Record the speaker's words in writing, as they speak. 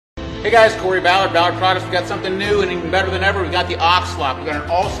Hey guys, Corey Ballard, Ballard Products. We got something new and even better than ever. We got the aux lock. We got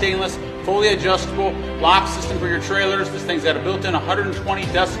an all stainless, fully adjustable lock system for your trailers. This thing's got a built-in 120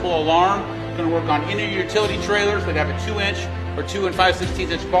 decibel alarm. It's going to work on any of your utility trailers. They have a 2-inch or 2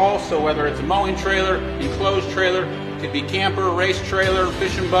 5/16 inch ball. So whether it's a mowing trailer, enclosed trailer, it could be camper, race trailer,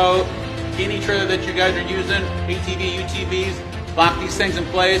 fishing boat, any trailer that you guys are using, ATV, UTVs, lock these things in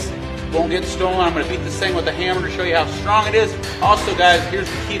place. Won't get stolen. I'm going to beat this thing with a hammer to show you how strong it is. Also guys, here's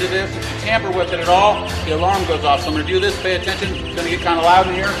the key to this. If you tamper with it at all, the alarm goes off. So I'm going to do this, pay attention. It's going to get kind of loud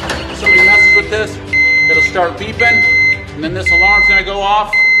in here. If somebody messes with this, it'll start beeping, and then this alarm's going to go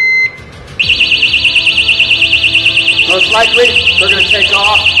off. Most likely, they're going to take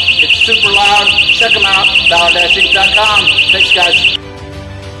off. It's super loud. Check them out, ballard-inc.com. Thanks guys.